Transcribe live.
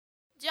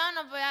Yo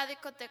no voy a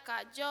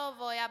discoteca, yo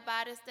voy a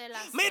bares de la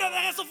zona. Mire,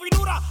 deje su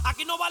finura,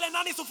 aquí no vale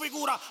nada ni su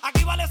figura.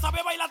 Aquí vale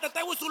saber bailar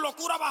teteo y su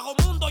locura. Bajo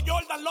mundo,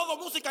 Jordan, lodo,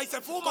 música y se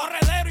fuma.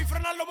 Corredero y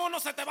frenar los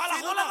monos, se te va la juca.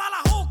 Si no le da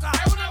la juca,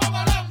 es una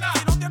bobolonga.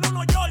 Si no tiene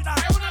unos Jordan,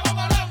 es una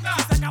bobolonga.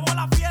 Si se acabó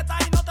la fiesta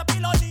y no te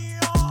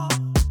piloneo,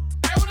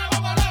 es una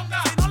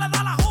bobolonga. Si no le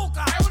da la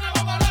juca, es una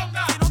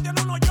bobolonga. Si no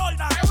tiene unos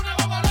Jordan, es una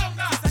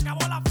bobolonga. Si se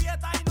acabó la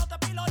fiesta y no te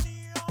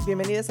piloneo.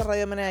 Bienvenidos a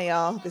Radio Menea,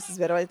 y'all. This is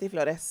Vero Valentín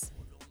Flores.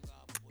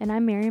 And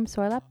I'm Miriam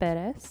Soila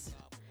Perez,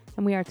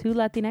 and we are two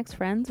Latinx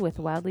friends with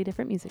wildly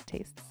different music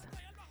tastes.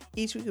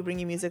 Each week we bring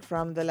you music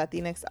from the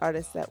Latinx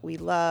artists that we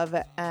love,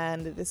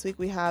 and this week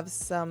we have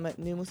some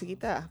new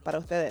musiquita para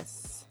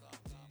ustedes.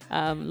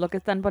 Lo que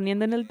están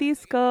poniendo en el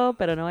disco,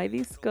 pero no hay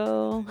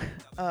disco.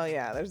 Oh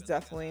yeah, there's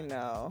definitely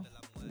no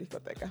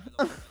discoteca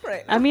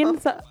right I now. mean,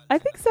 I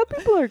think some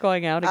people are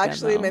going out again.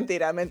 Actually, though.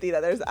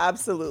 mentira. There's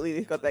absolutely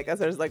discotecas.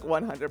 There's like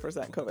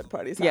 100% COVID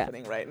parties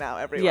happening right now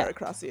everywhere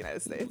across the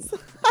United States.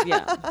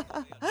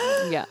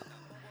 Yeah.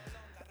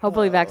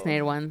 Hopefully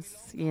vaccinated ones,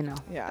 you know.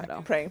 Yeah,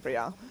 pero. praying for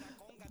y'all.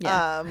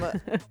 Yeah.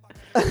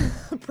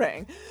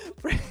 Praying.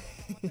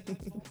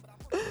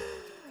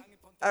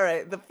 All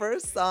right, the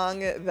first song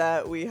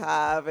that we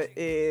have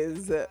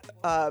is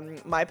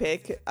my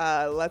pick.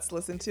 Let's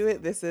listen to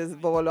it. This is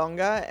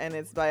Bobolonga, and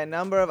it's by a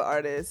number of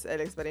artists: El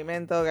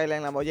Experimento,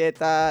 Gailén La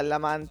Molleta, La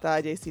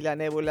Manta, JC La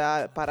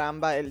Nebula,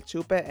 Paramba, El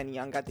Chupe, and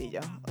Young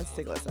Gatillo. Let's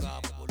take a listen.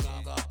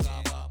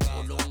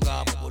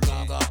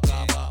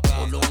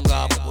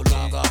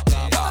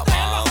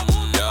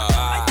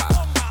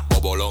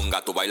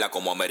 Bobolonga, tú bailas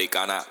como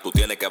americana. Tú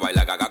tienes que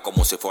bailar gaga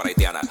como si fuera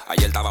haitiana.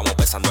 Ayer estábamos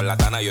pesando en la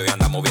tana y hoy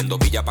andamos viendo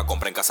villa pa'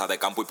 comprar en Casa de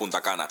Campo y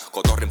Punta Cana.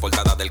 Cotorra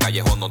importada del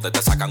callejón donde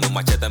te sacan un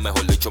machete,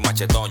 mejor dicho un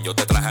machetón. Yo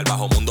te traje al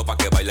bajo mundo pa'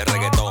 que baile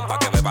reggaetón, pa'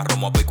 que bebas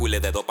romo pico y le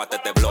dé dos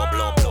patete blon,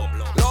 blon, blon,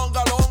 blon.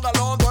 Longa,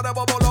 tú eres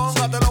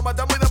bobolonga. Te lo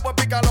metemos y después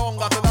pica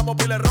longa. Te damos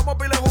pile romo,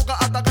 pile juca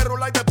hasta que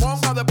rula y te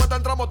ponga. Después te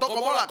entramos todo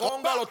como la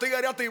conga. Los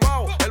tigres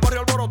activados, el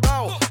barrio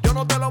alborotado. Yo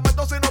no te lo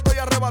meto si no estoy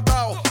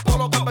arrebatado. Todos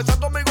los que empiezan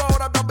conmigo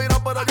ahora están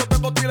virando, pero yo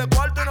tengo chile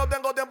cuarto y no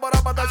tengo tiempo para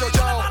estar chochado. Si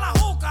no le da la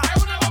juca,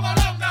 es una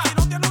bobolonga. Si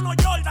no tiene unos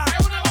Jordan,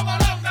 es una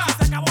bobolonga. Si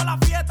se acabó la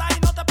fiesta y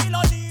no te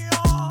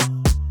piloneo,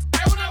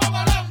 es una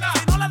bobolonga.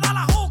 Si no le da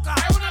la juca,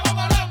 es una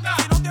bobolonga.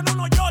 Si no tiene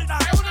unos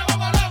Jordan, es una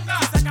bobolonga.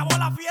 Si se acabó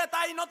la fiesta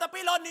y no te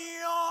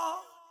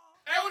piloneo,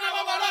 es una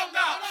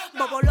bobolonga.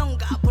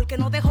 Bobolonga, porque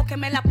no dejo que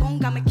me la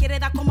ponga. Me quiere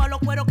dar como a los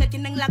cueros que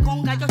tienen la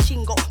conga. Yo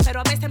chingo,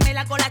 pero a veces me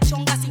la hago la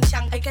chonga sin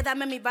chan. Hay que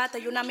darme mi bata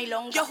y una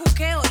milonga. Yo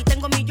juqueo y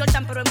tengo mi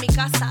Jordan, pero en mi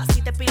casa.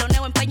 Si te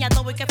piloneo, empeña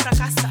todo y que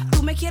fracasa.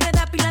 Tú me quieres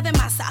dar pila de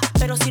masa,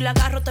 pero si la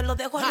agarro te lo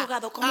dejo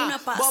arrugado como una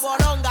pasa.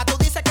 Bobolonga, tú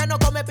dices que no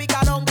come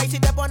picaronga. Y si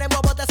te pones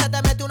bobote se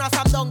te mete una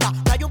sandonga.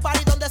 No hay un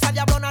party donde esa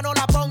diablona no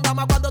la ponga.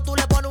 Más cuando tú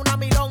le pones una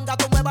milonga.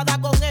 Tú me vas a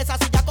dar con esa.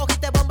 Si ya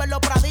cogiste bomba en los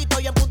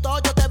praditos. Y en punto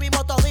 8 te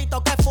vimos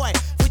todito. ¿Qué fue?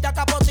 Fuiste a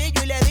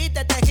Capotillo y le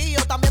diste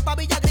tejido. También pa'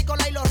 Villa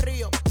Agrícola y Los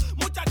Ríos.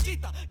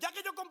 Muchachita, ya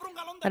que yo compré un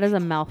galón de That is a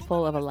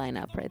mouthful of a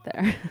lineup right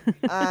there.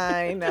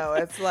 I know,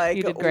 it's like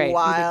You did great.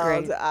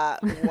 wild,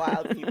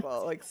 wild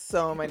people, like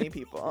so many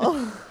people.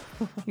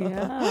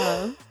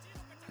 Yeah.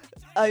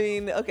 I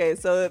mean, okay,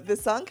 so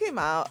this song came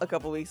out a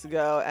couple weeks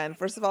ago, and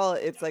first of all,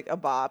 it's like a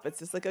bop. It's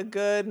just like a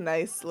good,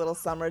 nice little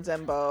summer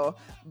dembow.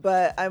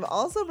 But I'm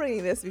also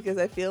bringing this because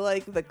I feel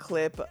like the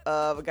clip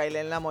of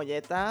Gailén La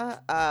Molleta,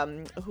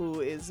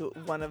 who is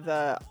one of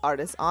the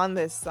artists on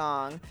this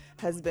song,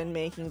 has been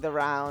making the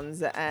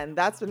rounds, and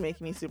that's been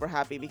making me super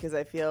happy because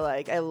I feel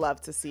like I love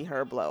to see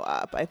her blow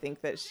up. I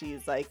think that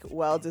she's like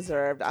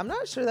well-deserved. I'm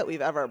not sure that we've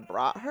ever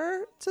brought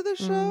her to the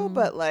show,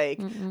 but like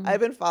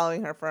I've been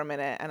following her for a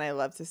minute, and I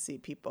love to see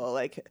people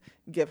like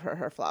give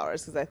her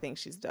flowers because I think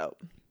she's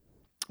dope.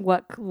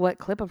 What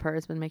clip of her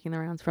has been making the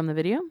rounds from the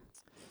video?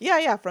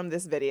 Yeah, from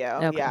this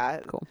video. Okay, yeah,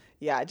 cool.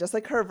 Yeah, just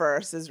like her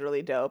verse is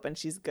really dope, and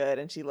she's good,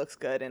 and she looks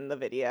good in the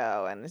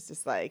video, and it's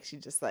just like she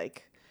just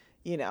like,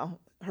 you know,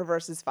 her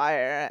verse is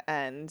fire,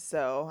 and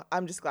so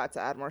I'm just glad to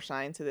add more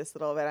shine to this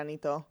little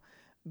veranito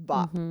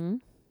bop. Mm-hmm.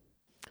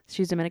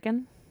 She's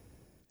Dominican?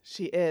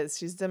 She is.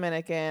 She's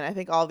Dominican. I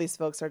think all these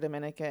folks are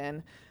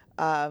Dominican.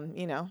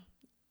 You know,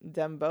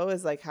 Dembo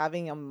is like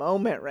having a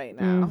moment right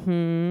now.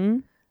 Mm-hmm.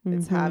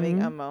 It's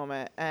having a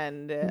moment,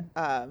 and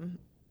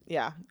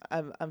yeah,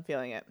 I'm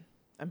feeling it.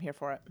 I'm here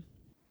for it.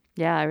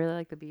 Yeah, I really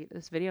like the beat.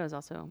 This video is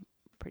also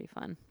pretty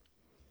fun.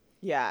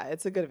 Yeah,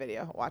 it's a good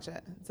video. Watch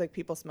it. It's like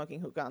people smoking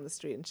hookah on the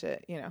street and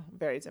shit. You know,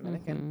 very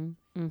Dominican.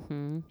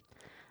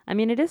 I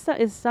mean,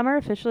 is summer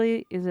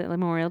officially, is it like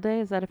Memorial Day?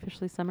 Is that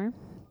officially summer?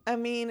 I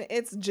mean,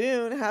 it's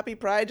June. Happy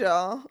Pride,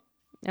 y'all.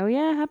 Oh,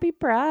 yeah. Happy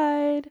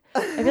Pride.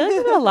 I feel like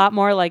there's a lot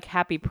more like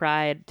Happy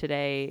Pride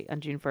today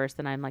on June 1st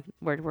than I'm like,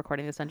 we're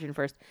recording this on June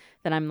 1st,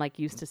 than I'm like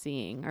used to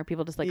seeing. Are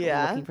people just like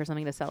looking for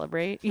something to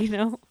celebrate, you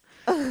know?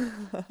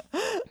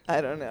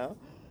 I don't know.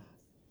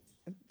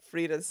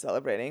 Frida's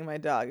celebrating, my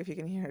dog, if you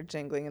can hear her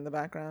jingling in the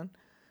background.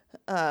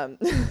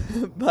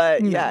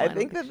 But yeah, I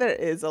think that there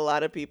is a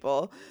lot of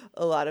people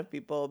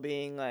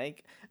being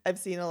like, I've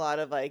seen a lot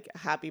of like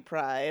Happy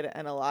Pride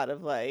and a lot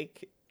of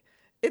like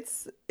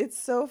it's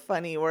so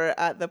funny. We're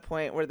at the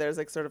point where there's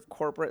like sort of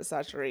corporate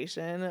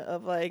saturation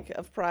of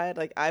Pride.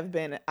 Like I've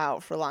been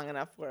out for long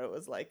enough where it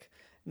was like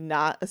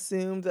not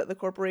assumed that the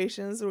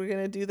corporations were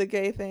gonna do the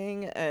gay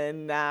thing,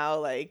 and now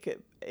like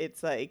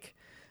it's like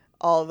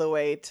all the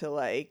way to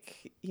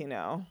like, you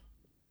know,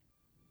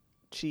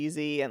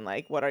 cheesy and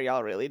like, what are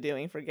y'all really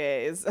doing for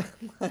gays?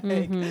 Like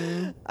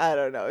I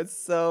don't know. It's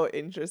so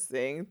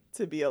interesting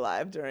to be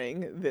alive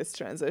during this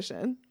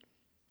transition.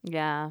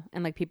 Yeah,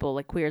 and like people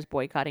like queers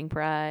boycotting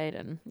Pride,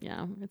 and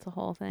yeah, it's a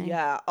whole thing.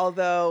 Yeah,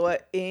 although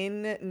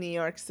in New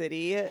York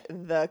City,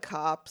 the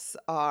cops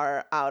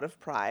are out of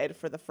Pride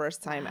for the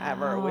first time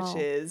ever, which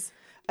is,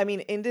 I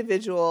mean,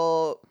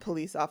 individual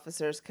police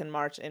officers can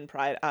march in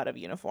Pride out of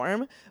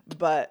uniform,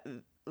 but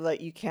like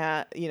you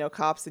can't, you know,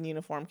 cops in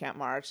uniform can't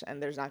march, and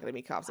there's not going to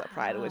be cops at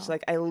Pride, which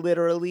like I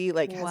literally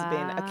like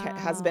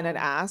has been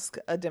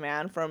a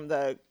demand from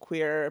the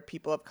queer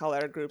people of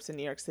color groups in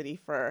New York City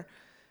for,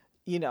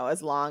 you know,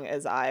 as long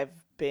as I've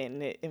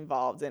been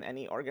involved in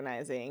any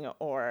organizing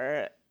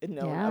or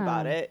known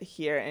about it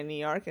here in New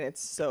York, and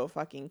it's so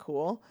fucking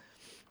cool.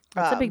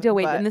 That's a big deal.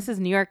 Wait, and this is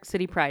New York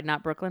City Pride,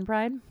 not Brooklyn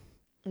Pride?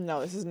 No,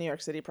 this is New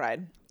York City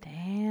Pride.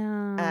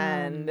 Damn.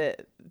 And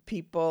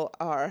people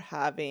are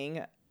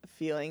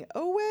feeling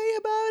a way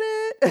about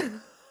it.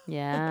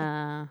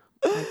 Yeah,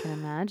 I can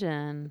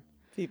imagine.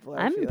 People are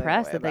I'm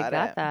impressed that they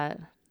got that.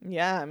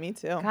 Yeah, me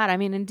too. God, I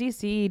mean, in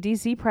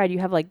DC Pride, you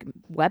have like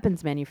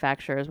weapons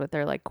manufacturers with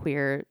their like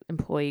queer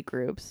employee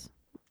groups,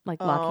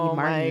 like Lockheed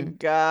Martin. Oh my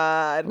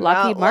God,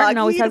 Lockheed Martin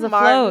always has a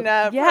float.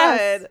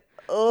 Yes,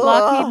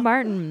 Lockheed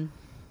Martin.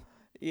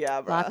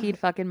 Yeah, bro. Lockheed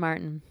fucking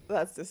Martin.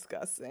 That's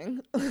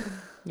disgusting.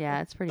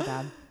 Yeah, it's pretty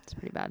bad. It's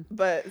pretty bad.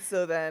 But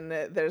so then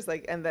there's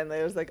like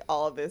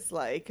all this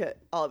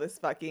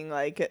fucking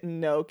like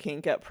no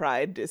kink at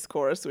Pride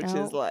discourse, which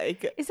is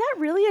like, is that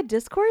really a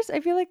discourse?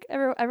 I feel like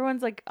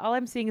everyone's like, all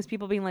I'm seeing is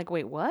people being like,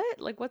 wait, what?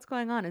 Like, what's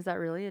going on? Is that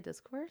really a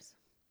discourse?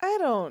 I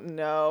don't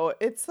know.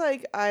 It's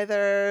like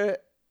either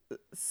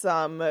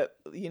some,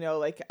 you know,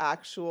 like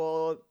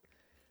actual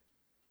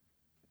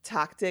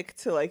tactic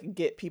to like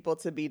get people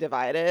to be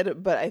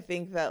divided, but I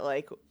think that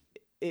like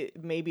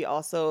it maybe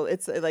also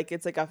it's like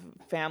a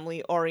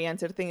family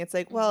oriented thing. It's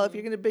like, well, if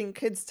you're gonna bring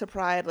kids to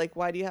Pride, like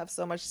why do you have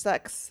so much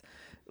sex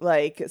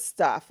like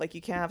stuff? Like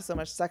you can't have so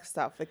much sex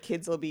stuff. The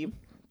kids will be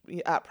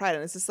at Pride,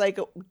 and it's just like,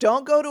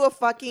 don't go to a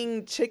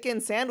fucking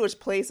chicken sandwich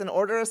place and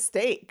order a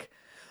steak.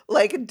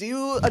 Like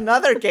do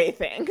another gay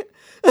thing.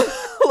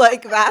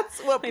 Like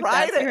that's what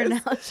Pride is. Your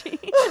analogy.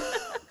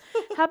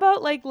 How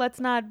about like let's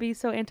not be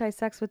so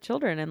anti-sex with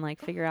children and like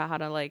figure out how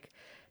to like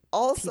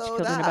also teach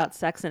children about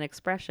sex and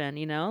expression,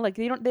 you know? Like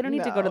they don't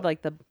need to go to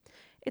like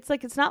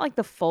it's not like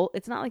the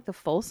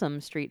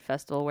Folsom Street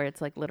Festival where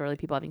it's like literally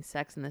people having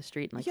sex in the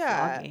street and like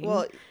flogging.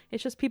 Well,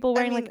 it's just people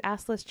wearing like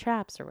assless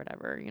chaps or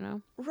whatever, you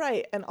know?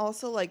 Right. And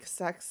also like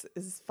sex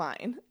is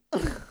fine.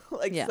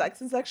 Like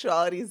sex and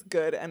sexuality is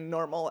good and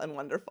normal and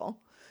wonderful.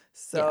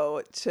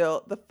 So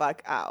chill the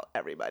fuck out,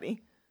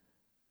 everybody.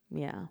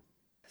 Yeah.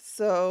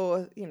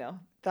 So, you know,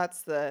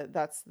 that's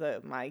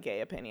my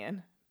gay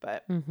opinion.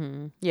 But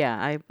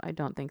yeah, I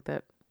don't think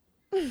that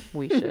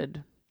we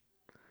should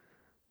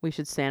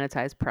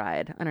sanitize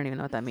Pride. I don't even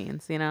know what that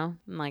means, you know?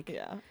 Like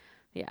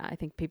yeah, I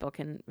think people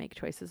can make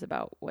choices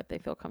about what they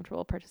feel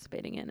comfortable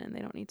participating in, and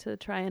they don't need to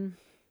try and,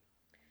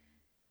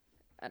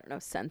 I don't know,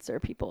 censor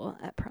people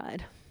at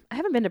Pride. I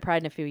haven't been to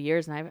Pride in a few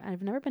years, and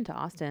I've never been to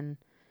Austin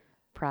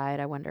Pride.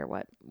 I wonder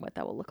what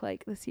that will look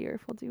like this year,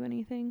 if we'll do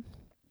anything.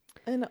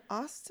 In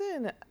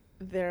Austin,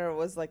 there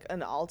was like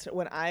an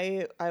when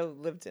I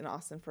lived in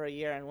Austin for a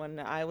year, and when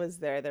I was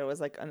there was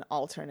like an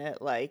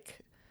alternate, like,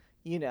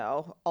 you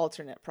know,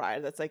 alternate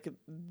Pride. That's like,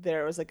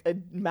 there was like a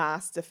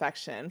mass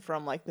defection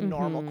from like the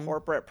normal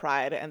corporate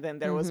Pride, and then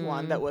there was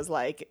one that was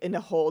like in a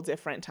whole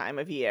different time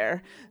of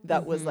year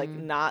that was like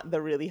not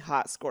the really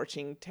hot,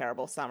 scorching,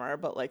 terrible summer,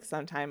 but like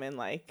sometime in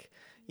like,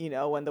 you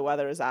know, when the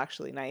weather is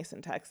actually nice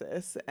in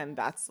Texas, and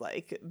that's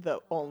like the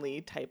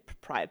only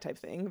Pride type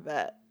thing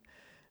that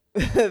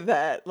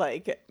that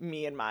like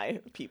me and my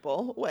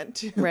people went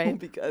to, right?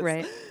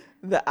 Because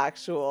the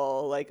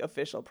actual like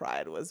official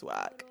Pride was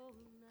whack.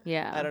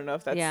 Yeah, I don't know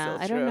if that's still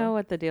true. I don't know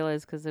what the deal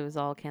is because it was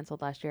all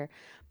canceled last year.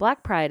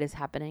 Black Pride is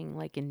happening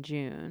like in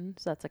June,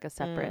 so that's like a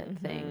separate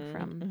thing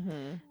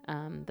from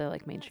the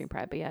like mainstream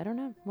Pride. But yeah, I don't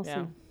know. We'll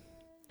see.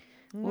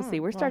 We'll see.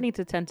 We're starting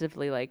to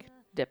tentatively like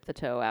dip the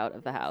toe out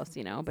of the house,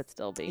 you know, but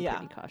still being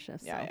pretty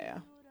cautious. Yeah.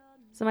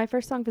 So my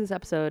first song for this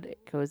episode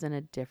goes in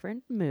a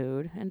different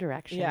mood and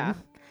direction. Yeah,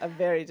 a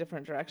very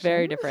different direction.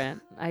 Very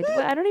different. I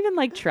don't even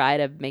like try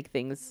to make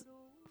things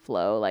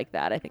flow like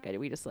that. I think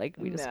we just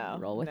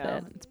roll with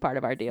it. It's part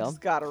of our deal.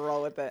 Just gotta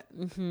roll with it.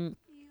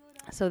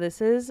 So this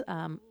is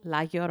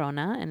La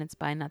Llorona, and it's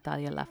by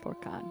Natalia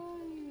Lafourcade.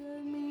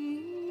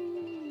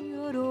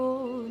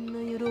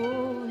 Llorona,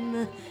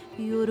 llorona,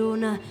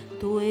 llorona,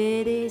 tú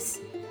eres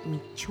mi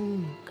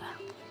chunga.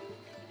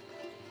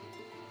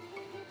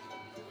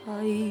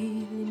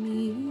 Ay de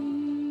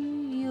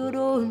mí,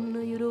 llorona,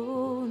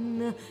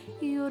 llorona,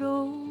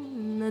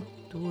 llorona,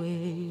 tú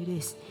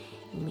eres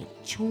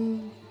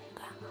chunga.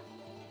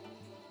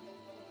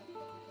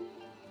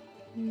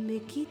 Me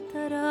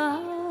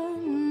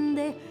quitarán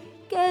de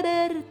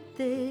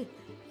quererte,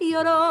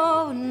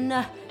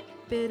 llorona,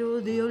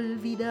 pero de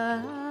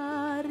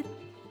olvidarte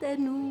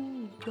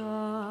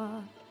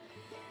nunca.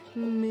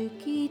 Me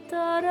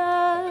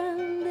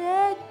quitarán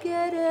de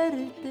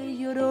quererte,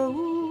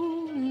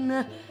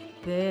 llorona,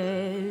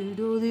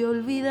 pero de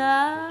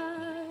olvidarte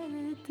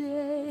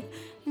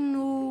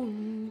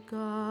nunca.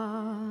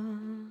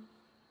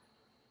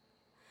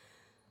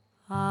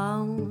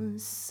 A un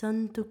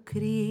santo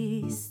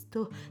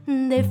Cristo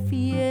de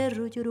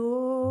fierro,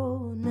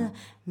 llorona,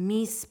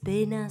 mis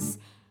penas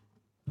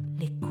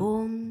le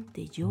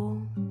conté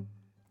yo.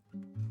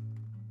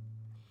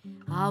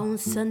 A un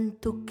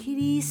santo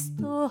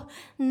Cristo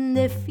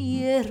de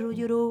fierro,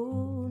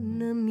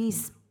 llorona,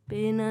 mis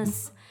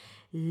penas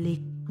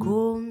le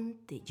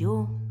conté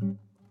yo.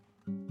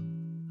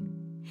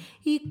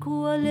 ¿Y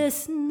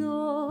cuáles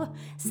no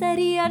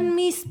serían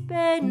mis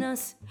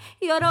penas,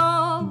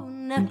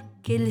 llorona,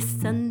 que el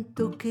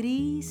santo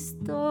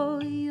Cristo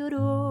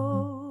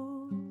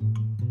lloró?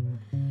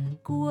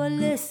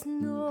 ¿Cuáles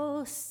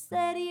no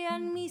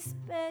serían mis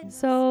penas?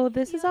 So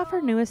this is off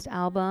her newest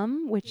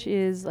album, which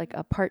is like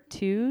a part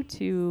 2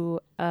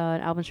 to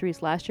an album she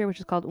released last year, which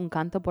is called Un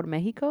Canto por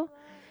México.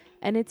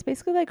 And it's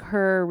basically like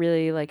her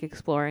really like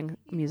exploring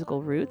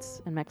musical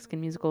roots and Mexican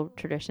musical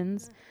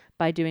traditions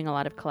by doing a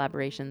lot of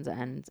collaborations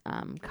and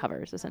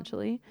covers,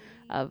 essentially,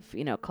 of,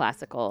 you know,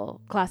 classic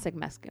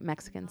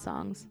Mexican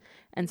songs.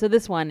 And so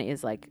this one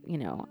is like, you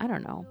know, I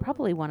don't know,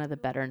 probably one of the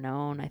better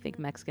known, I think,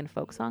 Mexican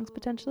folk songs,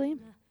 potentially.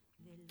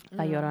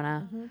 La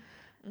Llorona.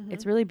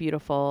 It's really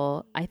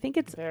beautiful. I think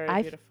it's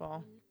very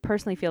beautiful.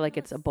 Personally feel like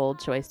it's a bold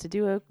choice to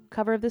do a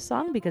cover of this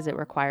song because it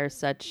requires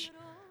such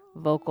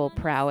vocal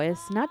prowess,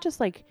 not just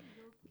like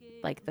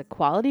the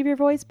quality of your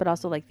voice, but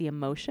also like the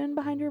emotion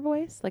behind your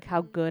voice. Like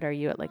how good are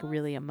you at like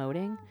really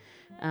emoting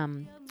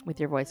with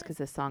your voice, because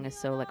this song is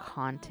so like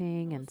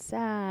haunting and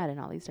sad and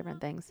all these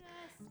different things.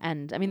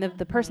 And I mean,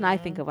 the person I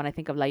think of when I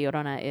think of La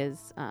Llorona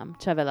is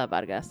Chavela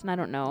Vargas, and I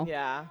don't know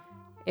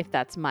if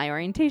that's my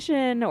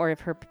orientation or if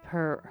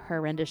her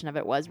rendition of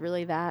it was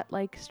really that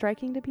like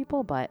striking to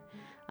people, but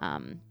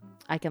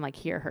I can like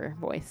hear her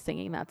voice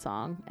singing that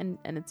song, and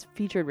it's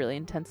featured really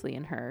intensely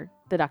in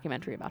the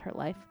documentary about her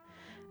life.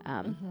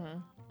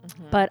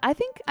 But I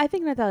think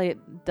Natalia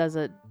does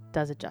it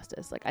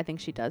justice. Like I think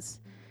she does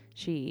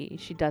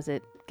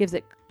it, gives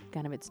it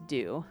kind of its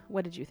due.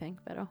 What did you think,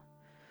 Vero?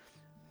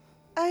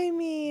 I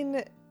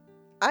mean,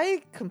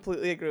 I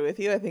completely agree with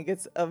you. I think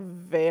it's a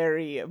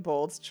very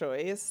bold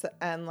choice,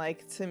 and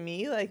like to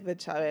me, like the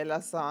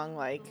Chavela song,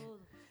 like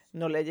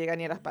no le llega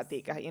ni a las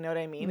paticas, you know what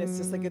I mean? It's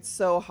just like it's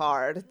so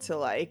hard to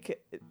like,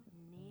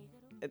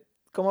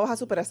 ¿cómo vas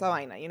a superar esa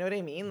vaina? You know what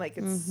I mean? Like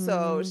it's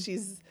so,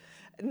 she's,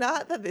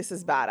 not that this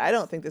is bad. I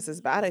don't think this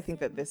is bad. I think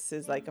that this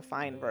is like a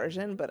fine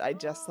version, but I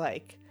just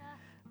like,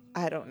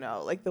 I don't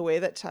know, like the way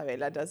that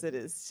Chavela does it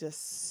is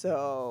just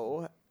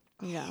so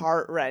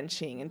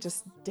heart-wrenching and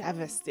just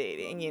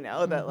devastating, you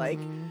know, that like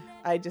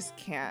I just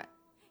can't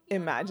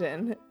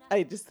imagine.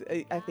 I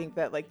think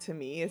that like to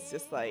me it's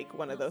just like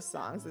one of those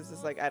songs. It's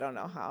just like I don't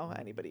know how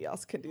anybody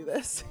else can do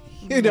this.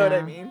 You know what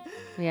I mean?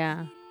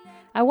 Yeah.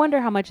 I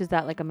wonder how much is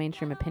that like a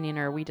mainstream opinion,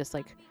 or are we just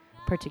like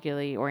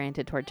particularly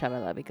oriented toward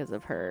Chavela because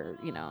of her,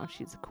 you know,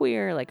 she's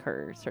queer, like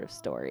her sort of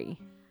story.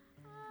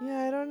 Yeah,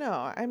 I don't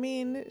know. I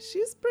mean,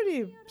 she's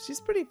pretty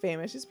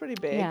famous. She's pretty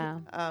big. Yeah.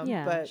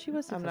 But she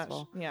was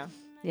successful. I'm not.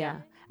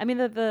 Yeah. I mean,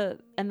 the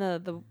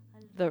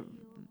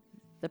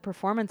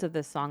performance of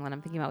this song that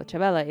I'm thinking about with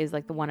Chavela is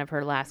like one of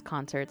her last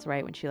concerts,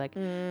 right? When she like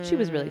she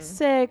was really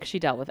sick. She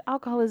dealt with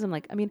alcoholism.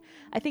 Like, I mean,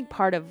 I think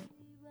part of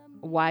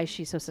why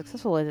she's so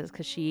successful is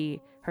because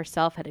she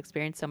herself had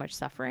experienced so much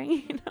suffering,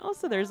 you know?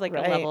 So there's like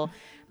a level,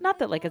 not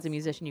that like as a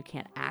musician you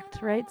can't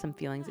act, right? Some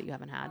feelings that you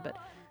haven't had, but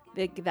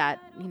that,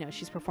 you know,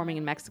 she's performing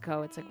in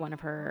Mexico. It's like one of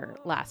her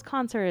last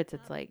concerts.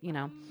 It's like, you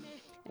know,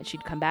 and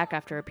she'd come back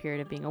after a period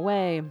of being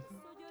away.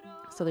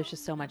 So there's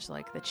just so much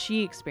like that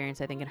she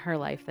experienced, I think, in her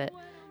life that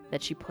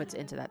she puts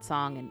into that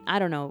song. And I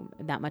don't know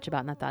that much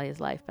about Natalia's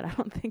life, but I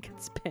don't think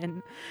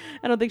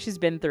she's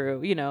been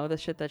through, you know, the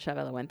shit that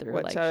Chavela went through.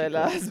 What like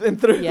Chavela has been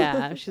through.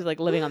 Yeah. She's like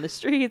living on the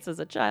streets as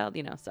a child,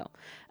 you know, so,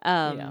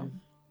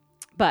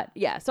 but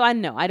yeah, so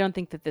I don't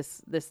think that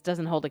this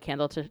doesn't hold a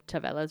candle to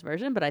Chavela's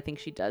version, but I think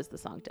she does the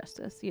song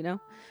justice, you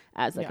know,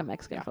 as like a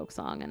Mexican folk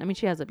song. And I mean,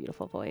 she has a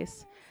beautiful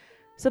voice.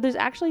 So there's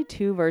actually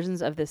 2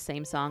 versions of this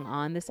same song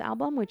on this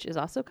album, which is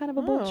also kind of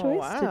a bold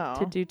choice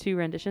to do 2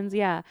 renditions.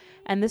 Yeah.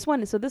 And this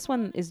one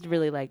is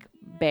really like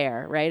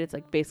bare, right? It's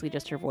like basically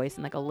just her voice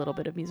and like a little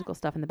bit of musical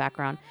stuff in the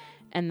background.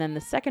 And then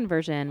the second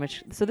version,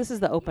 so this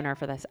is the opener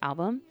for this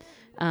album.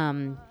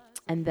 And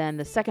then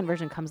the second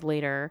version comes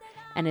later,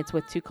 and it's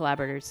with 2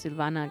 collaborators,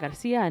 Silvana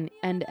Garcia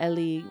and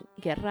Eli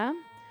Guerra.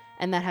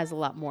 And that has a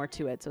lot more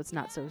to it, so it's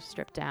not so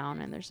stripped down,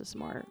 and there's just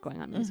more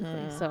going on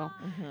musically. So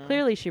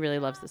clearly, she really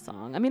loves the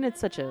song. I mean, it's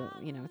such an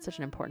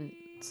important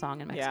song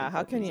in Mexico. Yeah,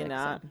 how can music, you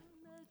not? So.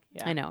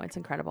 Yeah. I know, it's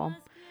incredible.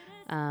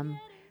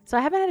 So So I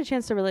haven't had a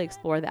chance to really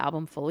explore the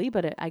album fully,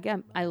 but I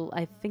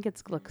think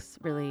it looks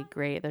really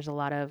great. There's a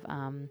lot of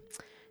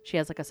she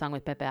has like a song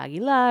with Pepe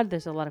Aguilar.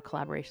 There's a lot of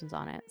collaborations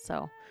on it,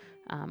 so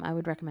I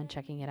would recommend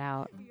checking it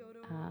out.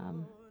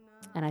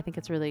 And I think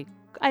it's really,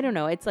 I don't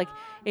know, it's like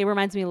it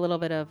reminds me a little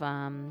bit of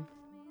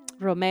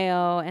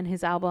Romeo and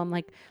his album.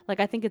 Like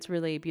I think it's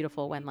really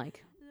beautiful when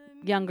like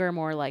younger,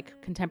 more like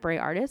contemporary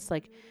artists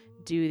like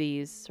do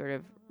these sort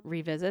of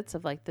revisits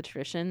of like the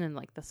tradition and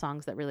like the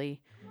songs that really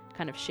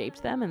kind of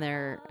shaped them in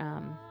their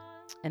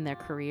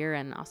career,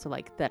 and also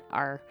like that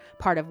are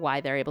part of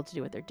why they're able to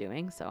do what they're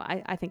doing. So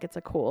I think it's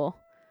a cool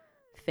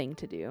thing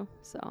to do.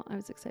 So I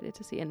was excited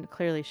to see, and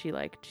clearly she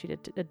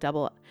did a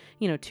double,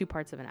 2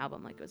 parts of an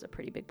album. Like it was a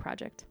pretty big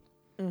project.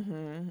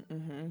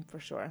 For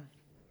sure.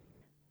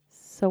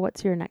 So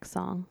what's your next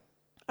song?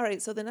 All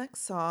right, so the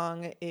next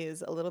song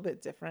is a little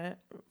bit different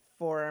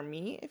for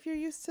me if you're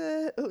used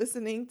to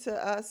listening to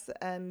us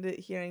and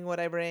hearing what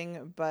I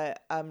bring,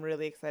 but I'm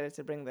really excited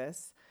to bring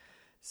this.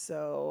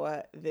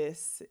 So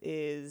this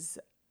is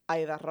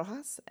Aida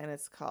Rojas, and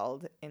it's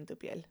called En tu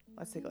piel.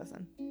 Let's take a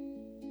listen.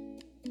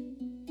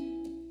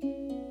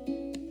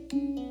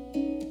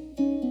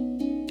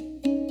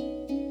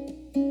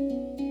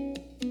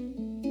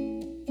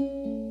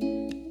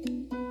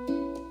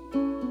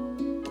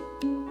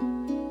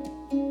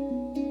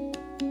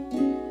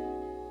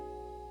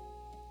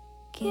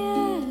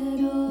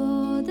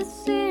 Quiero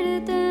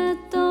decirte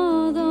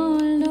todo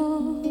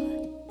lo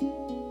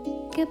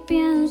que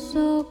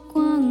pienso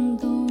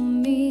cuando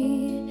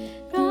miro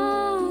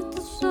a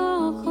tus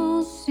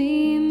ojos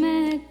y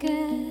me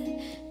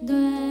quedo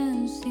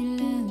en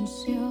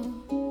silencio.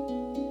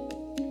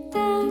 Te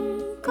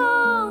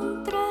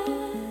encontré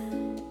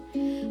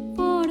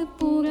por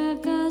pura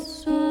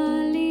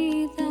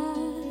casualidad.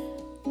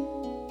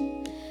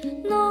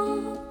 No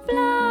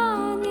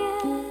planeé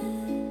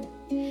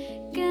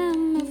que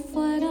me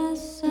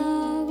fueras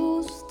a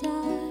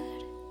gustar.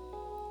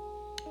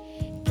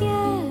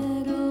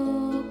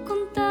 Quiero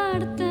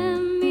contarte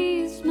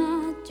mis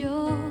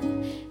mayores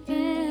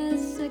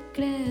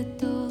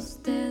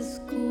secretos,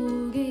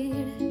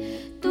 descubrir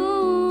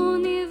tu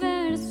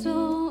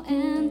universo,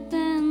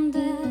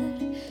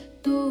 entender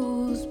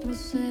tus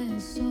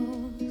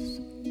procesos.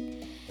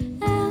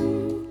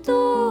 En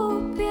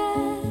tu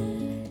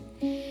piel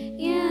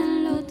y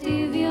en lo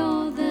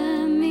tibio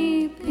de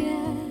mi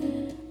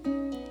piel,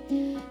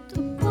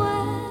 tú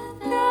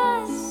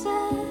puedes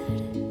ser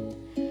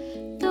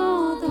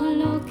todo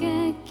lo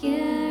que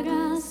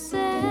quieras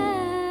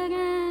ser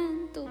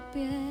en tu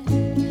piel,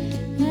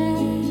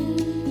 en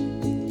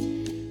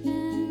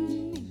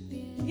mi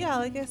piel. Yeah,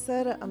 like I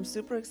said, I'm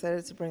super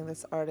excited to bring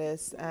this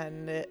artist,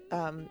 and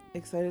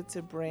excited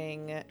to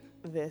bring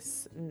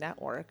this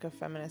network of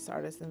feminist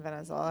artists in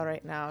Venezuela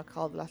right now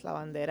called Las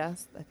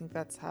Lavanderas. I think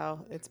that's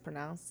how it's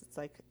pronounced. It's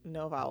like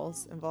no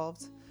vowels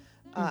involved.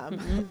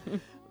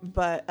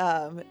 But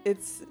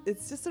it's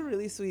just a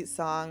really sweet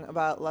song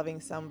about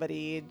loving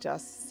somebody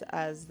just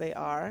as they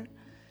are.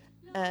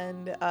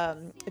 And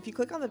if you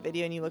click on the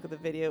video and you look at the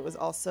video, it was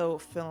also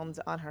filmed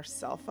on her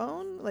cell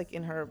phone, like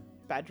in her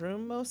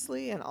bedroom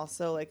mostly, and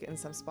also like in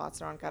some spots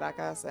around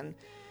Caracas. And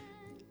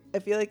I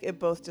feel like it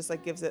both just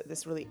like gives it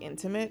this really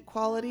intimate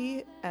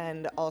quality,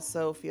 and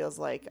also feels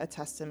like a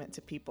testament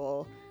to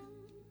people,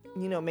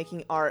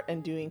 making art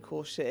and doing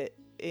cool shit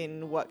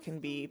in what can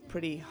be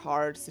pretty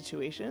hard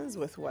situations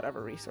with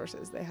whatever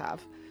resources they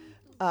have.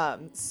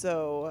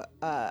 So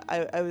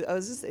I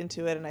was just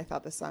into it, and I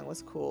thought the song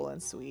was cool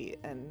and sweet,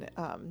 and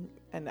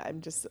I'm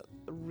just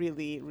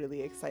really,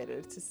 really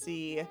excited to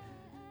see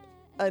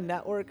a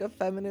network of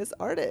feminist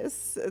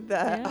artists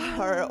that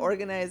are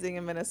organizing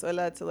in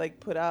Venezuela to like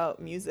put out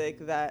music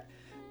that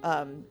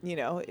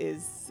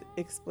is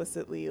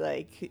explicitly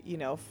like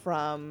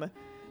from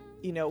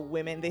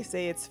women. They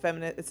say it's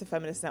a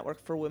feminist network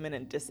for women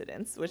and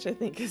dissidents, which I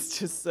think is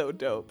just so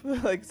dope.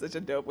 Like such a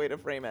dope way to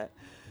frame it.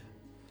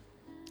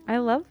 I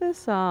love this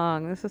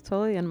song. This is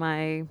totally in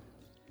my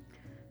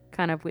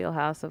kind of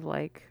wheelhouse of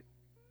like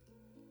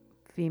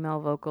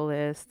female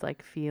vocalist,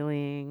 like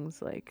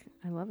feelings. Like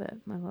I love it.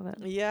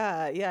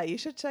 Yeah, you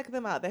should check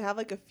them out. They have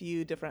like a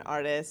few different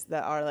artists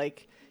that are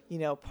like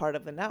part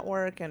of the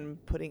network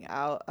and putting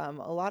out a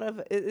lot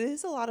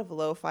of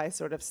lo-fi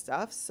sort of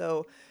stuff.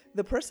 So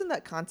the person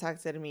that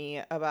contacted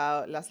me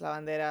about Las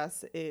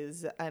Lavanderas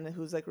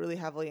who's like really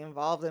heavily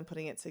involved in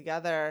putting it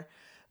together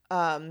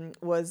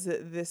was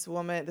this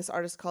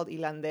artist called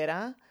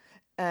Hilandera.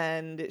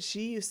 And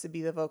she used to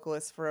be the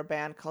vocalist for a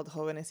band called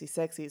Jóvenes y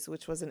Sexys,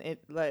 which was an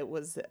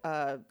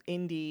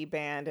indie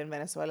band in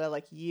Venezuela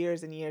like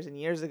years and years and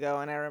years ago.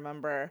 And I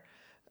remember,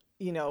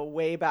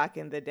 way back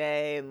in the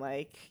day in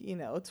like,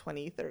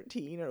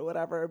 2013 or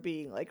whatever,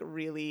 being like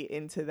really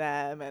into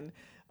them. And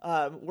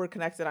we're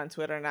connected on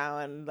Twitter now.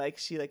 And like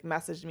she like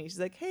messaged me.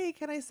 She's like, hey,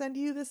 can I send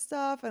you this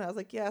stuff? And I was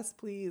like, yes,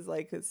 please.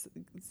 Like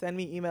send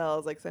me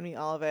emails, like send me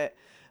all of it.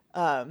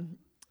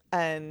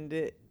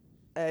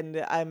 And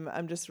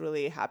I'm just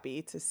really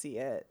happy to see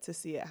it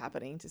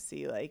happening, to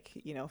see like,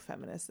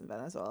 feminists in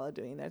Venezuela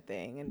doing their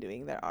thing and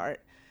doing their art.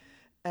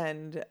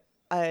 And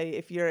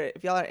if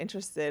y'all are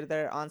interested,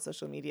 they're on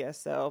social media,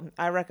 so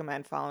I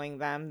recommend following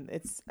them.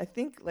 It's I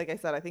think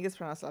it's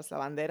pronounced Las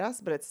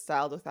Lavanderas, but it's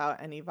styled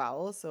without any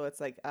vowels, so it's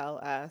like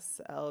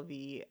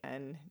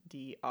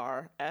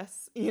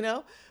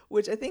LSLVNDRS,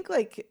 which I think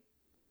like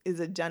is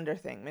a gender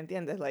thing, ¿me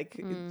entiendes?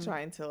 Like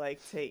trying to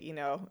like take,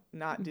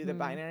 not do the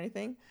binary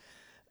thing.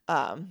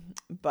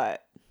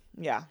 But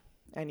yeah,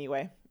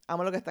 anyway,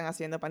 amo lo que están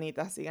haciendo,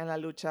 panitas. Sigan la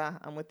lucha.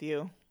 I'm with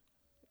you.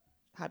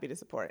 Happy to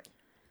support.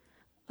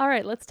 All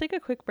right, let's take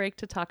a quick break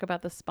to talk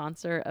about the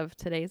sponsor of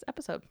today's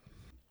episode.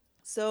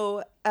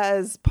 So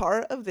as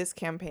part of this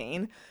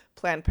campaign,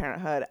 Planned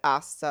Parenthood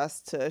asked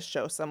us to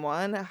show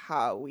someone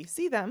how we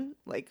see them,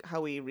 like how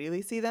we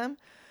really see them.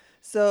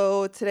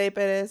 So today,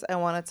 Perez, I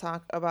want to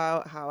talk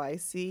about how I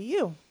see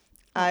you.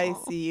 I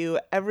see you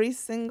every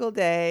single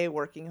day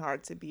working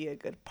hard to be a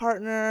good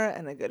partner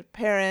and a good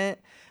parent.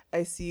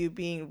 I see you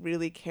being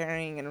really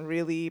caring and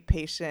really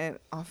patient,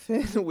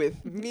 often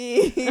with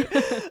me.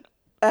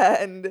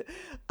 And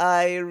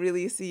I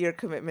really see your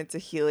commitment to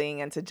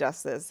healing and to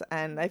justice.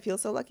 And I feel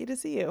so lucky to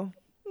see you.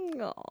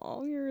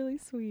 Oh, you're really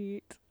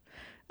sweet.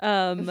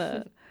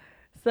 So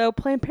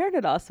Planned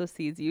Parenthood also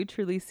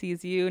truly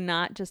sees you,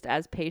 not just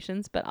as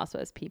patients, but also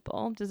as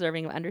people,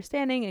 deserving of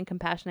understanding and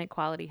compassionate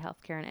quality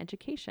healthcare and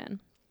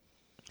education.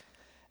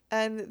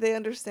 And they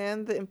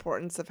understand the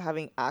importance of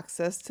having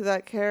access to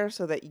that care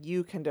so that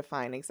you can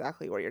define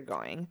exactly where you're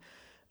going.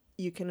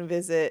 You can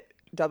visit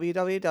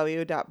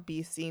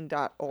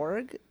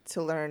www.beseen.org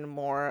to learn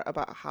more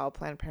about how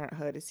Planned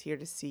Parenthood is here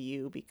to see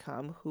you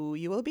become who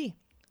you will be.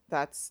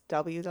 That's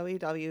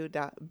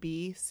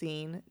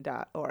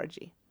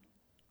www.beseen.org.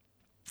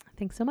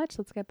 Thanks so much.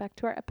 Let's get back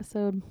to our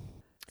episode.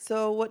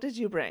 So what did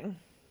you bring?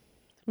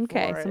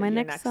 Okay, so my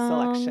next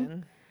song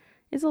selection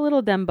is a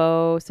little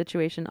dembow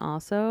situation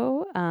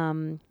also.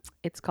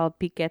 It's called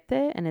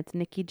Piquete, and it's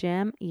Nicky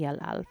Jam y El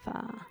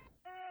Alfa.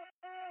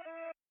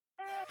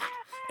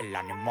 El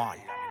animal.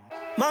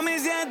 Mami,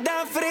 si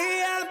está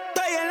fría,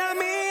 estoy en la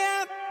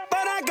mía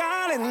para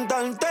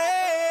calentarte.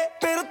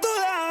 Pero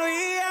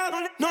todavía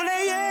no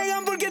le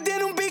llegan porque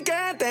tiene un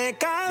piquete,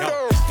 cabrón.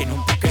 Tiene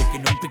un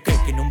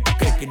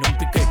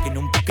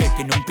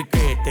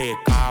piquete,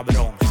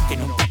 cabrón.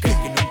 Tiene un piquete.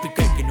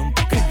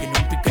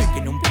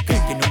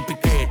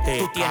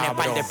 Tú tienes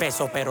par de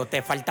pesos, pero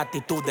te falta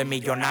actitud de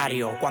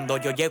millonario. Cuando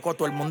yo llego,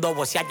 todo el mundo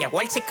vocea,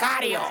 llegó el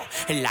sicario.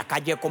 En la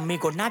calle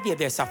conmigo nadie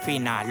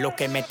desafina. Los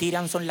que me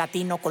tiran son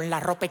latinos con la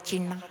ropa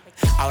china.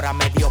 Ahora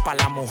me dio pa'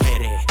 las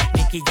mujeres.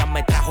 Nicky ya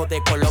me trajo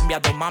de Colombia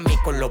dos mami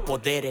con los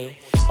poderes.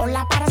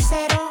 Hola,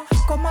 parcero,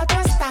 ¿cómo tú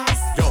estás?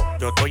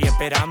 Yo estoy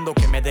esperando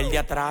que me dé el de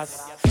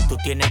atrás. Tú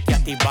tienes que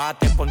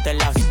activarte, ponte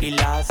las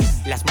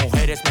pilas. Las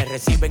mujeres me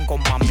reciben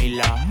con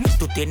mamila.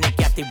 Tú tienes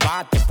que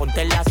activarte,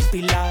 ponte las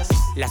pilas.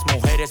 Las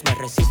mujeres me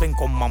reciben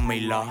con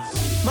mamila.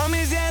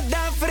 Mami, si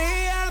está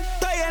fría,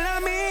 estoy en la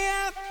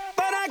mía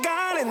para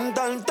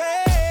calentarte.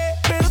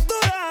 Pero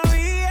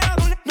todavía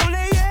no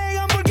le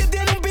llegan porque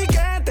tiene un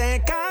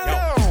piquete,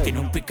 cabrón. Tiene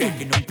un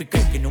piquete,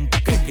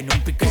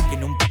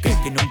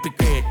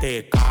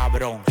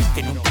 cabrón.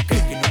 Tiene un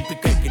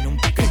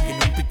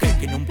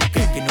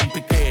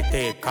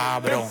piquete,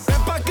 cabrón.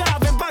 Ven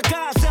pa'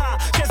 casa,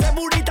 que ese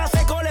burrita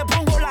seco le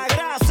pongo la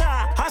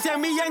grasa. Hacia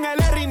mí en el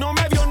R y no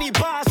me vio ni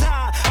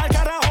pasa. Al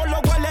carajo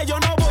los guardias yo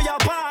no voy a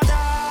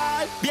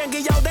parar. Bien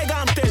guillado de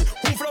gantel,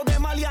 un flow de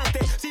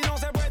maleante. Si no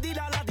se puede ir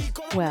a la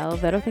disco. Well,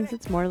 Vero thinks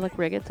it's more like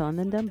reggaeton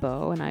than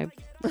dembow, and I'm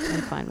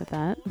fine with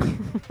that.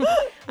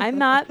 I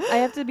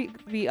have to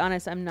be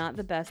honest, I'm not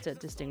the best at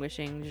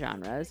distinguishing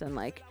genres, and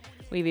like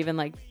we've even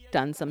like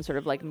done some sort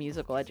of like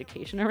musical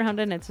education around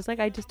it, and it's just like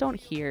I just don't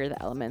hear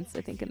the elements,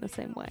 I think, in the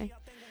same way.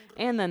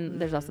 And then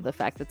there's also the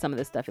fact that some of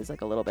this stuff is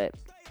like a little bit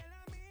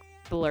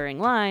blurring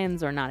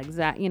lines or not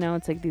exact,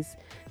 it's like these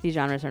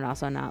genres are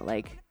also not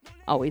like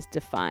always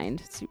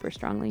defined super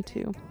strongly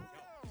too.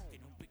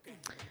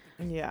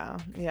 Yeah.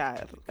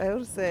 I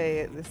would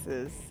say this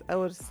is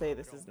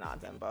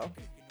not dembow.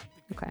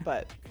 Okay.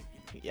 But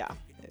yeah,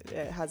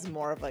 it has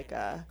more of like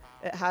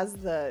it has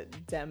the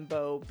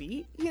dembow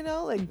beat,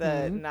 like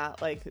the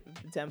not like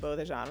dembow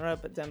the genre,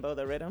 but dembow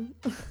the rhythm.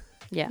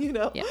 Yeah.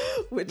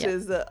 Which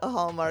is a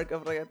hallmark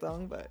of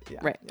reggaeton, but yeah,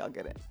 right. Y'all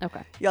get it.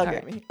 Okay. Y'all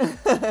get me.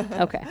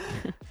 Okay.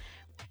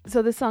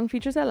 So this song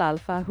features El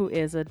Alfa, who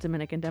is a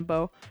Dominican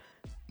dembow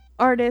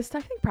artist.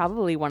 I think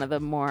probably one of the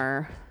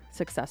more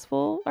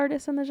successful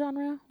artists in the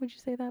genre. Would you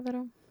say that,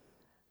 Vero?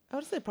 I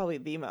would say probably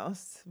the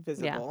most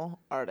visible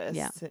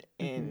artist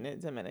in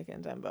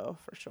Dominican dembow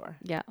for sure.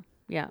 Yeah.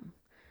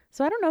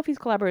 So I don't know if he's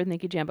collaborated with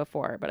Nicky Jam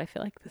before, but I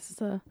feel like this is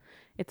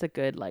it's a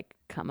good like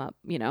come up,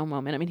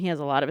 moment. I mean, he has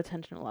a lot of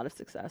attention, a lot of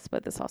success,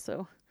 but this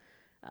also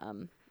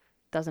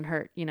doesn't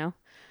hurt,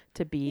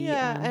 to be.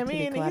 Yeah, I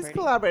mean, he's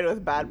collaborated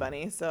with Bad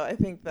Bunny, so I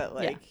think that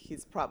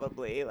he's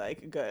probably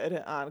like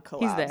good on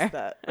collabs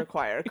that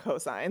require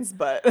cosigns,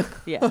 but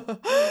fair.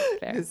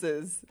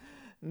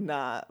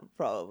 not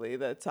probably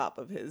the top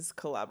of his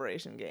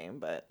collaboration game,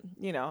 but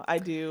you know,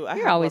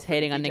 You're always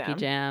hating on Nicky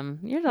Jam.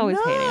 You're always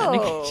hating on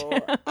Nicky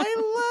Jam.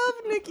 I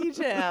love Nicky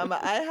Jam.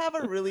 I have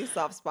a really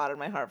soft spot in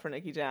my heart for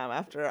Nicky Jam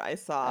after I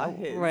saw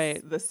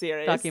the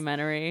series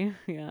documentary.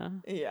 Yeah.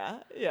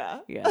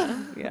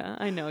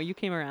 I know. You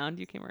came around.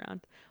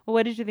 Well,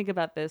 what did you think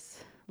about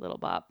this little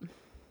bop?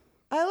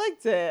 I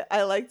liked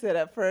it.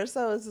 At first,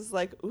 I was just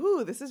like,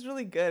 ooh, this is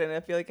really good. And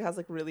I feel like it has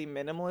like really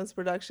minimalist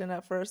production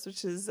at first,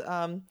 which is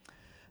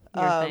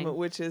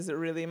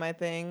really my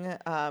thing.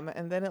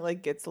 And then it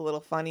like gets a little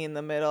funny in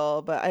the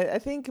middle. But I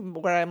think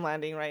where I'm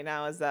landing right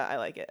now is that I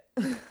like it.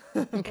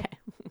 Okay.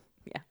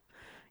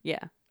 Yeah.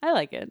 I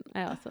like it.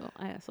 I also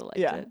liked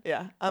it.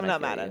 Yeah. I'm not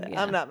mad at it.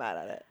 I'm not mad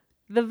at it.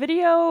 The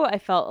video, I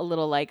felt a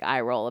little like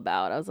eye roll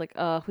about. I was like,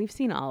 oh, we've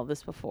seen all of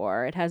this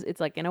before. It's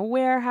like in a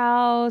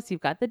warehouse.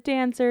 You've got the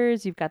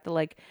dancers. You've got the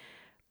like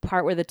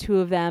part where the two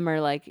of them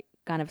are like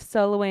kind of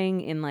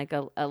soloing in like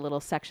a little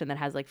section that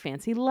has like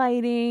fancy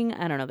lighting.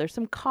 I don't know. There's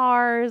some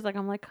cars. Like,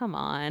 I'm like, come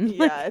on.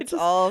 Yeah, like, it's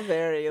all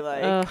very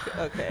like,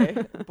 okay,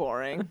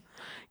 boring.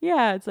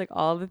 Yeah, it's like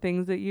all the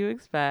things that you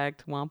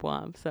expect. Womp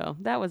womp. So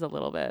that was a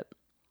little bit,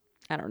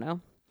 I don't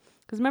know.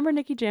 Because remember,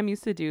 Nicky Jam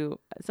used to do,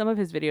 some of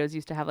his videos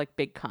used to have like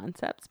big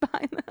concepts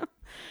behind them.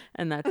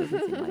 And that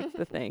doesn't seem like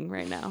the thing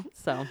right now.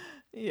 So,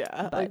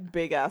 yeah, like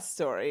big ass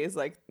stories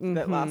like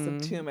that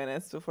lasted 2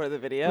 minutes before the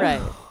video.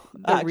 Right.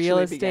 The real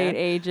estate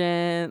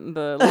agent,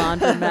 the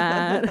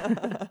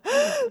laundromat.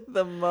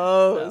 The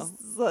most.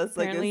 So it's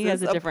like, apparently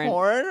is this a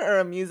porn or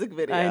a music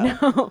video? I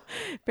know.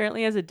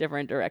 Apparently he has a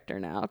different director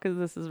now because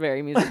this is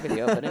very music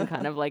video, but in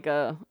kind of like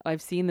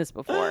I've seen this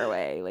before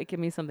way. Like, give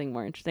me something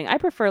more interesting. I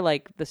prefer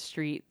like the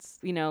streets,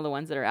 you know, the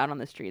ones that are out on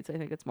the streets. I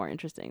think it's more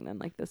interesting than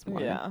like this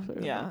more. Yeah. Sort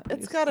of yeah. like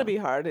It's got to be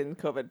hard in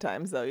COVID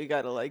times though. You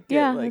got to like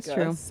get like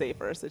a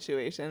safer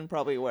situation.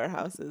 Probably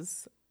warehouse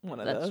is one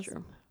of those.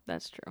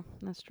 That's true.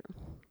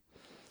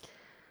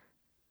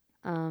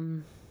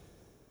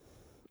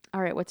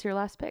 All right, what's your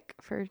last pick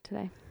for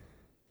today?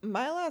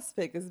 My last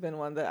pick has been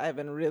one that I've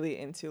been really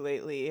into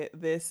lately.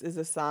 This is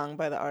a song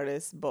by the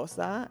artist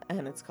Bossa,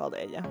 and it's called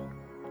Ella.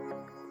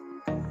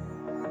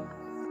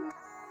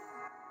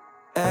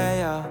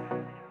 Ella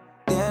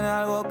tiene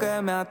algo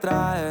que me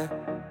atrae,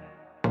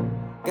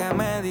 que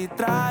me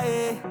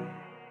distrae,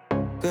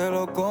 que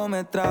loco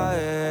me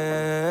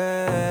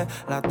trae.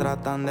 La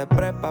tratan de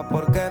prepa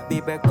porque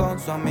vive con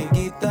su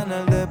amiguita en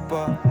el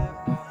depa.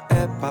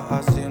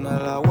 Así no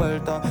es la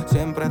vuelta,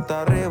 siempre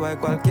está arriba y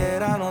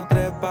cualquiera no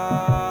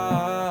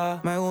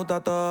trepa. Me gusta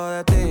todo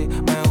de ti,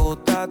 me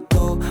gusta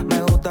tú,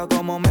 me gusta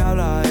cómo me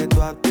hablas y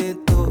tu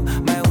actitud.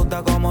 Me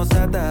gusta cómo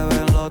se te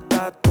ven los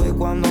tatu y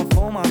cuando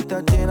fumas te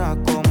achinas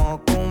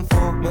como Kung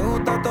Fu. Me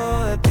gusta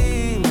todo de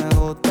ti, me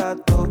gusta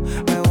tú,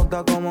 me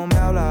gusta cómo me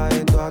hablas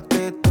y tu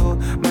actitud.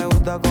 Me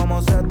gusta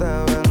cómo se te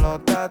ven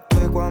los tatu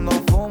y cuando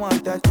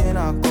fumas te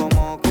achinas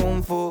como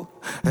Kung Fu.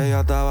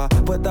 Ella estaba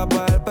puesta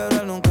para él,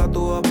 pero él nunca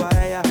tuvo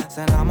para ella.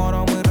 Se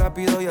enamoró muy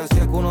rápido y así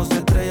es que uno se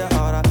estrella.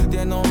 Ahora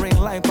tiene un ring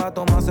light para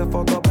tomarse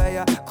fotos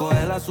bellas.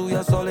 Coge la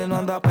suya sola y no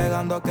anda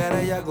pegando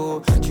querella.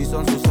 Gucci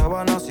son sus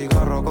sábanas,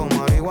 cigarro con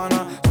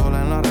marihuana.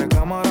 Sola en la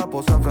recámara,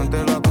 posa frente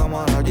a la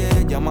cámara.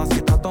 Yeah, llama si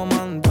está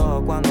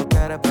tomando cuando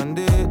quiere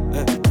prender.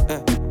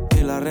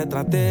 Y la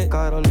retraté.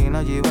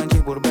 Carolina, Givenchy,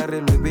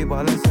 Burberry, Louis V,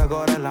 Valencia,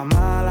 ahora es la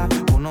mala.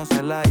 Uno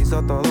se la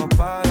hizo, todos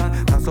pagan.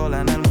 Está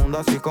sola en el mundo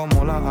así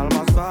como las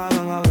almas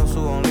pagan. Abrió su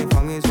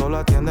OnlyFans y solo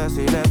atiende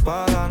si le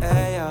pagan.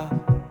 Ella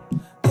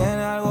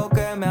tiene algo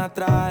que me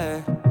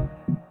atrae,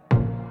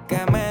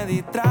 que me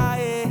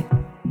distrae,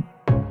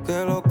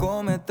 que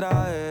loco me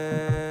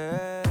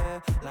trae.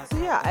 So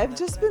yeah, I've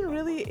just been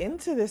really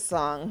into this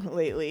song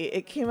lately.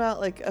 It came out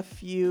like a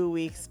few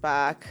weeks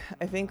back,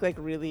 I think like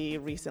really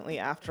recently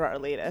after our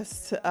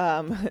latest,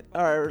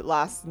 our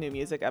last new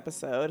music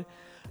episode,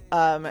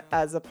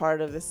 as a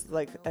part of this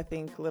like I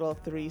think little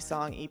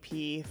 3-song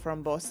EP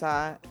from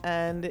Bossa,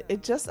 and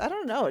it just, I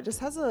don't know, it just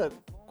has a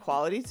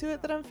quality to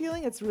it that I'm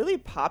feeling. It's really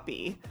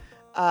poppy,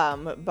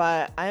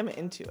 but I'm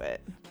into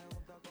it.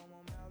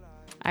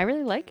 I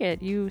really like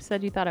it. You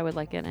said you thought I would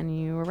like it,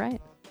 and you were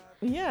right.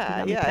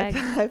 Yeah. It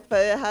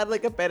had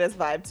like a Perez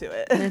vibe to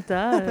it. It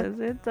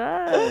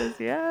does.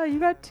 Yeah, you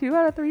got 2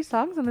 out of 3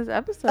 songs in this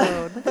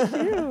episode. Look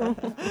at you.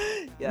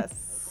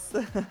 Yes.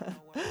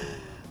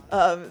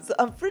 So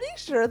I'm pretty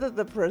sure that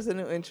the person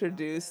who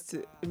introduced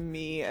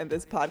me and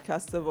this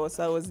podcast to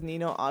Bossa was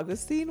Nino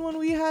Agustin when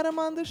we had him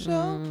on the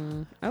show.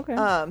 Okay.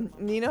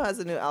 Nino has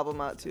a new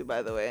album out too,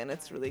 by the way, and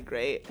it's really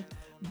great.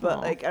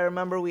 But like I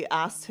remember we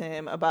asked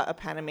him about a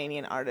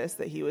Panamanian artist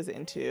that he was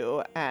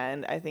into,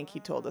 and I think he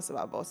told us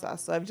about Bossa.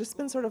 So I've just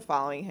been sort of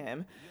following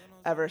him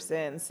ever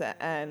since.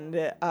 And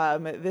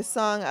this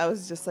song, I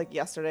was just like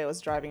yesterday I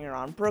was driving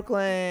around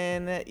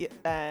Brooklyn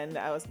and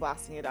I was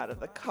blasting it out of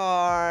the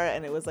car,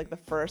 and it was like the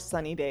first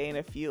sunny day in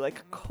a few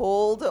like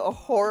cold,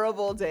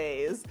 horrible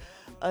days,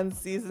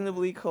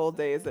 unseasonably cold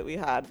days that we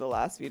had the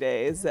last few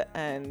days,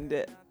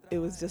 and it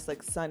was just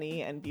like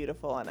sunny and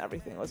beautiful and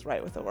everything was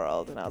right with the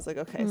world, and I was like,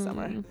 okay,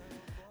 summer.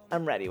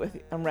 I'm ready.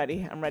 I'm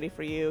ready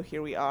for you.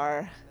 Here we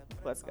are.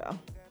 Let's go.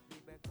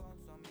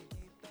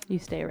 You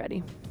stay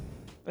ready.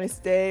 I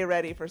stay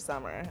ready for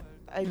summer.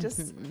 I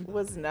just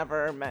was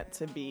never meant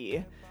to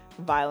be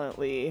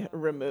violently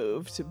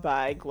removed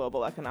by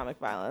global economic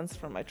violence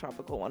from my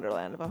tropical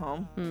wonderland of a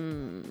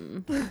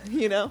home.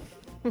 You know?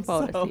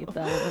 So,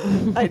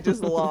 I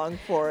just long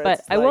for it.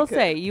 But I will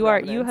say, you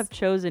have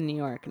chosen New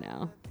York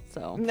now.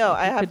 So no,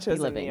 I have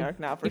chosen New York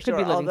now for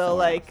sure.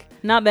 Although,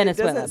 not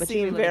Venezuela, it doesn't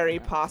seem very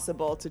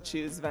possible to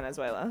choose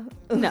Venezuela.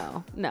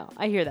 No,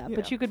 I hear that.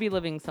 But you could be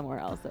living somewhere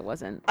else that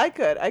wasn't. I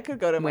could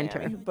go to winter.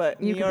 Miami,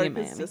 but New York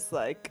is just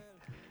like,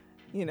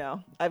 you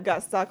know, I've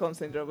got Stockholm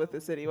syndrome with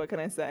the city. What can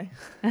I say?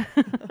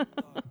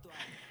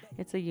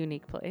 It's a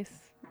unique place.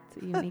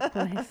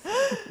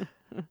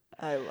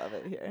 I love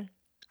it here.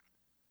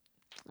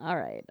 All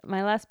right.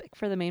 My last pick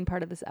for the main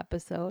part of this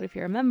episode, if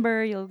you're a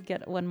member, you'll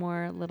get one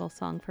more little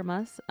song from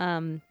us,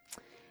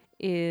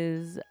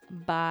 is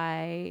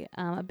by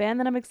a band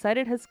that I'm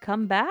excited has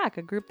come back,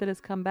 a group that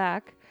has come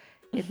back.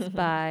 It's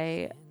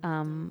by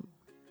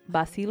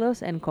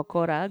Bacilos and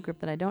Cocora, a group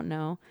that I don't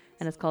know,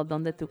 and it's called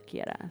Donde Tu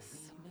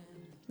Quieras.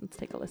 Let's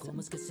take a listen.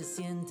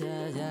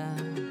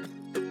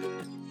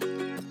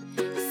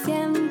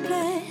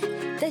 Siempre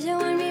te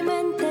llevo en mi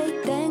mente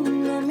y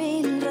tengo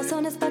mil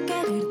razones para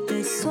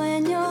quererte.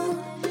 Sueño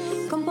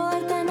con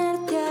poder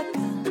tenerte acá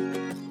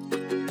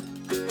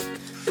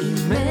y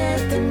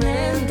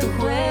meterme en tu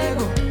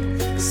juego.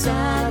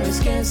 Sabes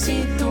que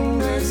si tú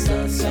no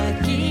estás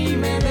aquí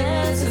me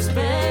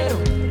desespero.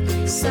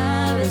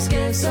 Sabes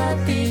que es a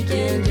ti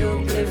quien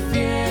yo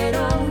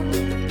prefiero.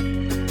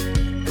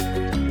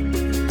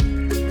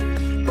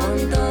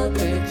 Cuando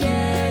te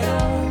quiero.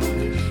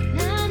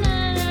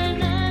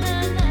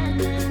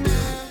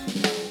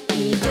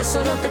 Y yo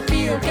solo te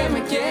pido que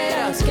me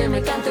quieras, que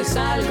me cantes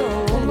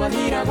algo, un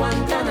guajira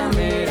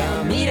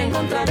guantanamera. Mira,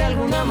 encontraré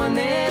alguna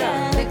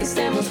manera de que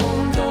estemos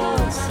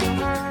juntos.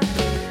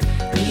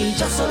 Y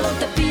yo solo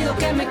te pido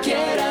que me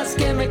quieras,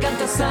 que me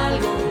cantes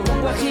algo,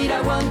 un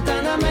guajira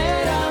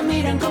guantanamera.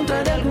 Mira,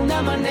 encontraré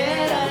alguna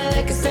manera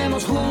de que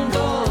estemos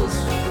juntos.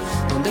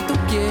 Donde tú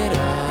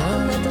quieras,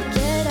 donde tú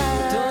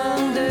quieras,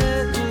 donde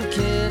tú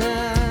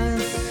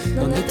quieras,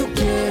 donde tú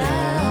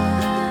quieras,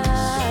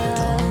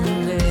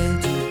 donde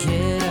tú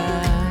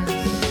quieras.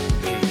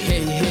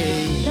 Hey,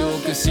 hey,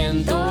 lo que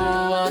siento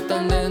va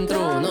tan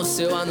dentro, no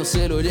se va, no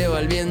se lo lleva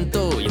el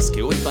viento. Y es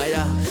que voy para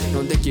allá,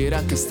 donde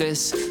quiera que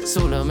estés,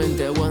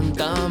 solamente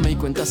aguántame y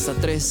cuenta hasta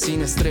 3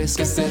 sin estrés,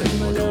 que este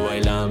ritmo lo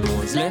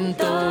bailamos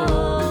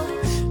lento.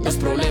 Los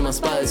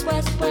problemas pa'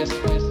 después,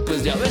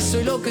 pues ya ves,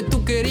 soy lo que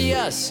tú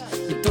querías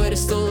y tú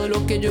eres todo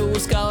lo que yo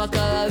buscaba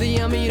cada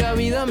día. Mira,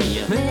 vida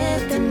mía,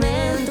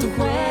 méteme en tu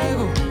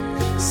juego.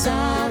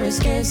 Sabes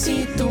que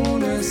si tú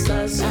no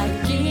estás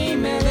aquí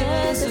me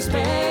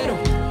desespero.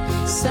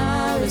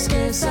 Sabes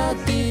que es a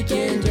ti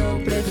quien yo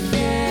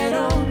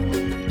prefiero.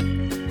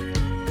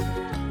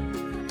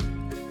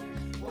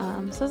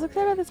 So I was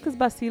excited about this because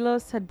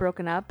Bacilos had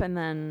broken up and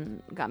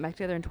then got back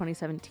together in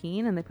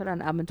 2017, and they put out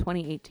an album in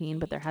 2018,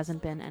 but there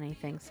hasn't been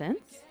anything since.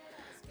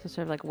 So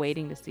sort of like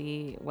waiting to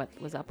see what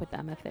was up with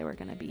them, if they were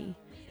going to be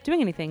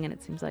doing anything, and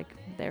it seems like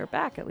they're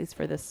back, at least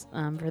for this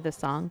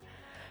song.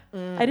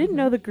 I didn't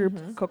know the group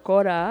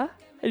Cocora.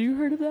 Had you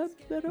heard of them?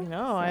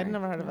 No, I'd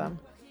never heard of them.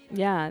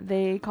 Yeah,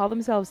 they call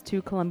themselves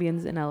two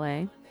Colombians in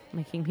LA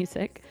making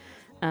music.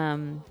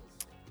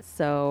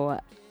 So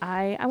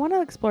I want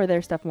to explore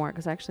their stuff more,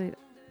 because actually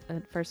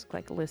at first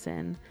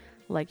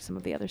liked some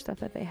of the other stuff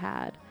that they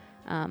had.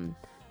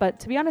 But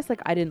to be honest,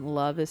 I didn't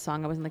love this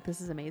song. I wasn't like,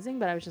 this is amazing,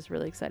 but I was just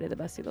really excited that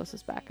Bacilos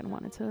is back and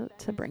wanted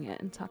to bring it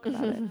and talk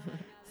about it.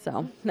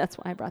 So that's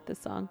why I brought this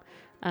song.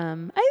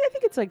 I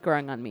think it's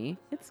growing on me.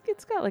 It's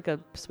got a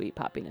sweet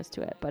poppiness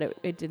to it, but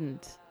it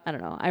didn't, I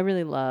don't know. I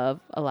really love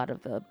a lot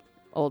of the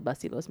old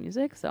Bacilos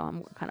music, so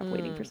I'm kind of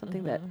waiting for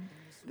something that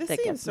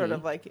seems sort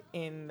of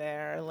in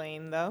their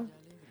lane, though.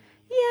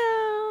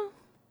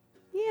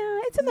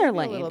 Yeah, it's in their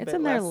lane. It's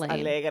in their lane.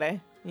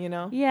 Alegre, you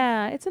know?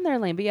 Yeah, it's in their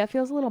lane, but yeah, it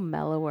feels a little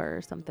mellower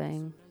or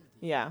something.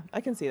 Yeah, I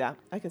can see that.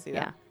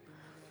 Yeah.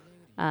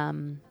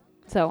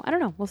 So I don't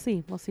know. We'll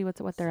see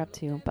what they're up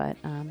to, but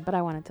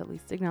I wanted to at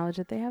least acknowledge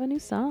that they have a new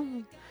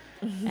song.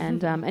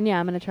 and yeah,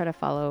 I'm gonna try to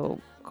follow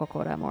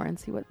Cocora more and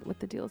see what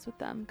the deal is with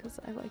them, because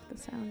I like the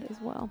sound as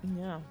well.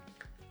 Yeah.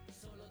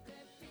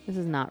 This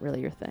is not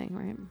really your thing,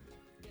 right?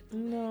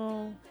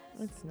 No,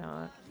 it's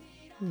not.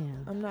 Yeah.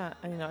 I'm not.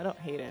 I don't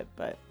hate it,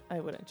 but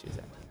I wouldn't choose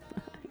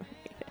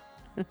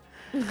it.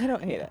 I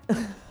don't hate it.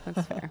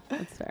 That's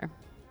fair.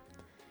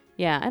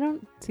 Yeah, I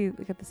don't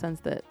get the sense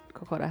that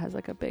Cocora has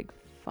a big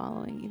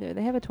following either.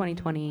 They have a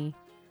 2020.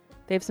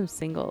 They have some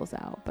singles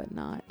out, but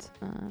not.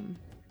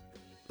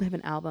 They have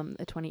an album,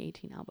 a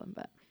 2018 album,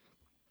 but.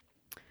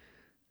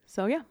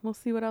 So yeah, we'll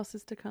see what else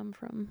is to come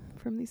from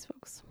these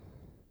folks.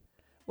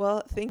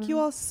 Well, thank you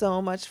all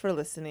so much for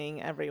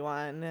listening,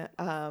 everyone.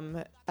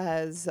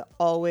 As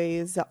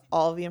always,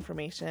 all the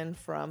information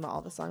from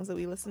all the songs that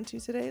we listened to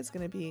today is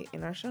going to be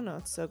in our show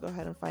notes. So go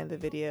ahead and find the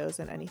videos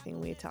and anything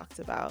we talked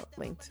about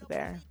linked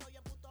there.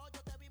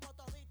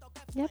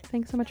 Yep,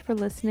 thanks so much for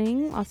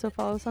listening. Also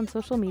follow us on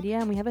social media,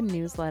 and we have a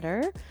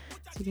newsletter,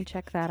 so you can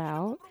check that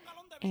out.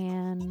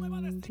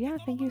 And yeah,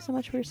 thank you so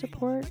much for your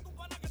support.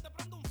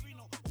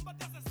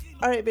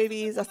 All right,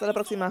 babies. Hasta la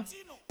próxima.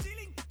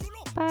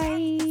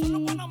 Bye.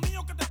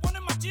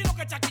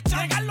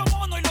 Llegan los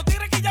monos y los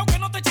tigres quillados que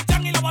no te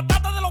chichan y la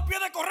batata de los pies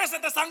de correr se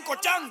te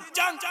zancochan.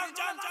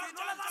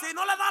 Si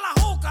no le da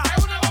la juca,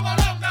 es una